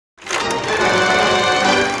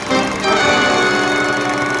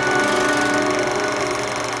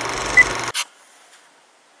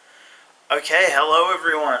Okay, hello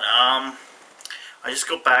everyone. I just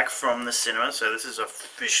got back from the cinema, so this is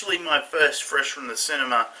officially my first fresh from the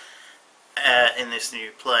cinema in this new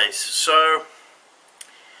place. So,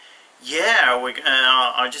 yeah,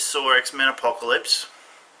 I just saw X-Men Apocalypse.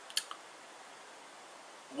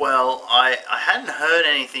 Well, I hadn't heard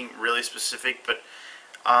anything really specific, but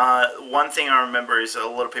one thing I remember is a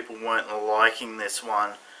lot of people weren't liking this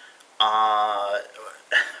one.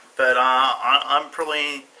 But I'm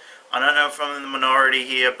probably, I don't know if I'm in the minority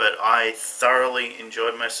here, but I thoroughly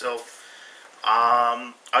enjoyed myself.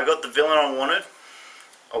 I got the villain I wanted.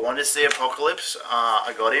 I wanted to see Apocalypse.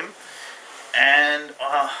 I got him, and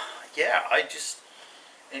yeah, I just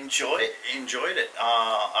enjoyed it.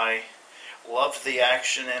 I loved the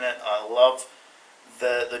action in it. I love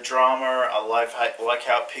the drama. I like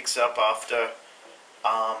how it picks up after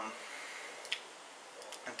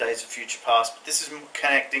Days of Future Past, but this is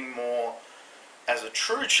connecting more, as a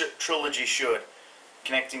true trilogy should,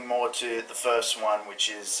 connecting more to the first one, which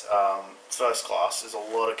is First Class. There's a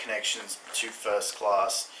lot of connections to First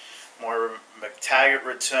Class. Moira McTaggart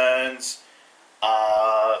returns,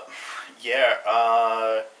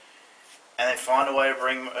 yeah, and they find a way to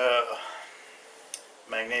bring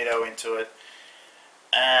Magneto into it,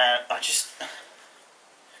 and I just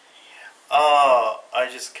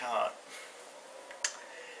can't.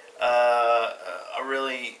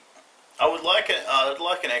 I'd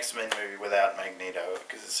like an X-Men movie without Magneto,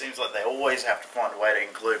 because it seems like they always have to find a way to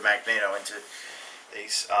include Magneto into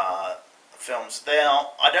these films.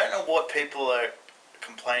 Now, I don't know what people are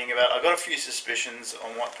complaining about. I've got a few suspicions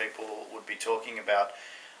on what people would be talking about,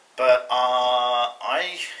 but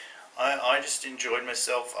I just enjoyed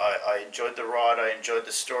myself. I enjoyed the ride. I enjoyed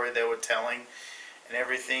the story they were telling and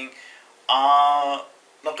everything. Not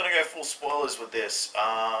going to go full spoilers with this,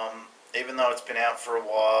 even though it's been out for a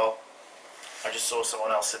while. I just saw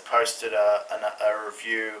someone else had posted a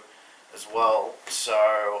review as well, so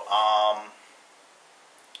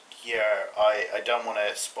yeah, I don't want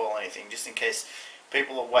to spoil anything, just in case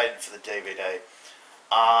people are waiting for the DVD.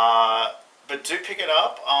 But do pick it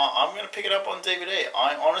up. I'm going to pick it up on DVD.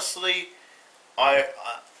 I honestly,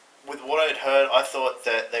 with what I'd heard, I thought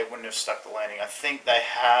that they wouldn't have stuck the landing. I think they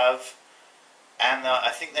have. And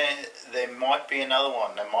I think there might be another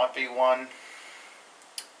one. There might be one.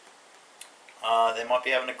 They might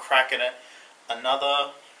be having a crack at it.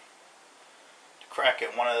 Another crack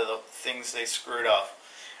at one of the things they screwed up.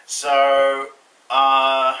 So,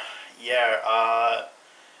 yeah.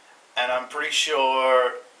 And I'm pretty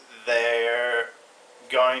sure they're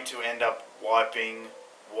going to end up wiping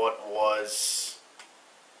what was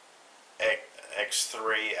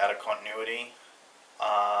X3 out of continuity.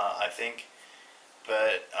 I think.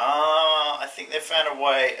 But I think they found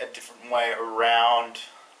a different way around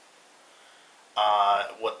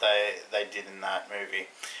what they did in that movie.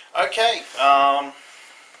 Okay,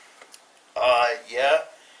 yeah.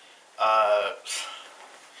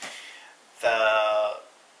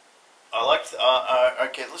 I liked.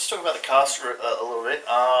 Okay, let's talk about the cast a little bit.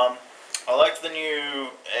 I liked the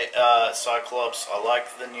new Cyclops. I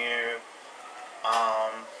liked the new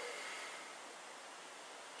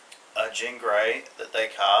Jean Grey that they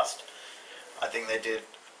cast. I think they did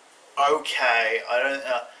okay.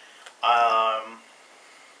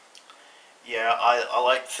 Yeah, I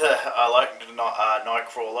liked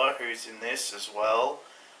Nightcrawler, who's in this as well.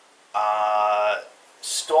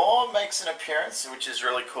 Storm makes an appearance, which is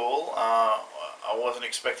really cool. I wasn't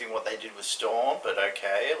expecting what they did with Storm, but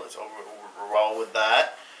okay, let's roll with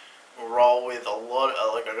that. We'll roll with a lot.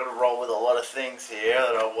 I got to roll with a lot of things here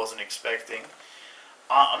that I wasn't expecting.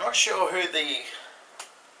 I'm not sure who the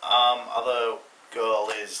other girl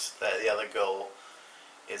is. The other girl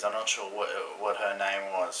is. I'm not sure what her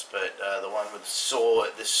name was, but the one with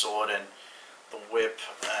the sword and the whip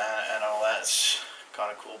and all that's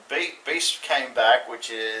kind of cool. Beast came back, which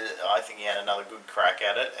is, I think he had another good crack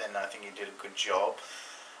at it, and I think he did a good job.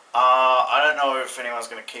 I don't know if anyone's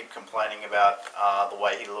going to keep complaining about the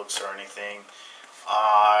way he looks or anything.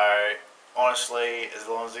 Honestly, as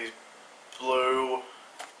long as he's blue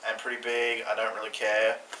and pretty big, I don't really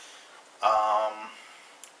care. I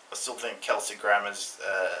still think Kelsey Grammer's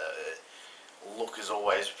look is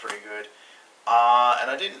always pretty good. And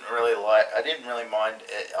I didn't really mind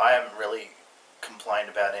it. I haven't really complained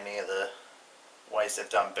about any of the ways they've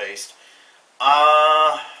done Beast.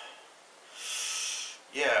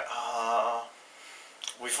 Yeah,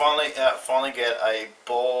 we finally get a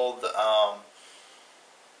bald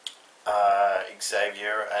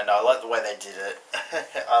Xavier, and I like the way they did it.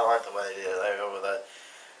 I like the way they did it. They go with it.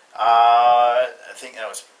 I think that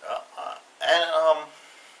was, and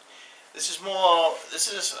This is more. This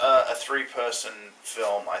is a three-person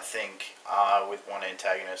film, I think, with one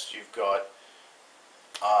antagonist. You've got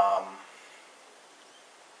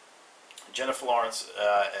Jennifer Lawrence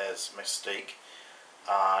as Mystique.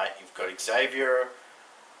 You've got Xavier,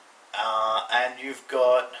 and you've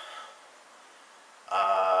got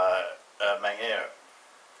Magneto.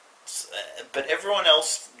 But everyone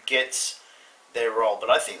else gets their role. But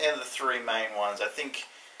I think they're the three main ones. I think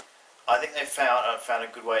they found a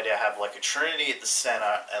good way to have like a trinity at the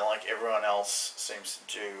center, and like everyone else seems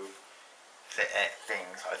to do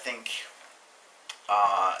things. I think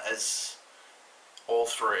as all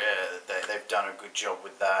three, they've done a good job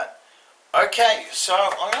with that. Okay, so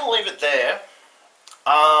I'm going to leave it there.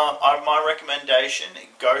 My recommendation: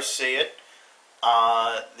 go see it.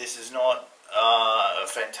 This is not a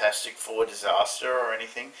Fantastic Four disaster or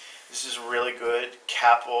anything. This is really good.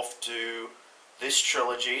 Cap off to this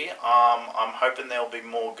trilogy. I'm hoping there'll be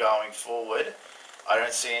more going forward. I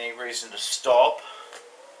don't see any reason to stop,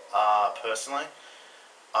 personally.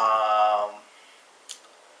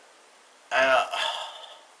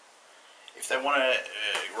 If they want to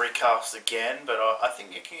recast again, but I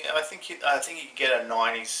think you can. I think you can get a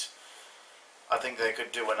 '90s. I think they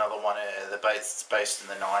could do another one based in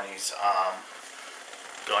the '90s.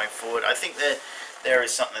 Going forward, I think that there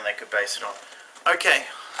is something they could base it on. Okay,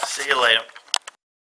 see you later.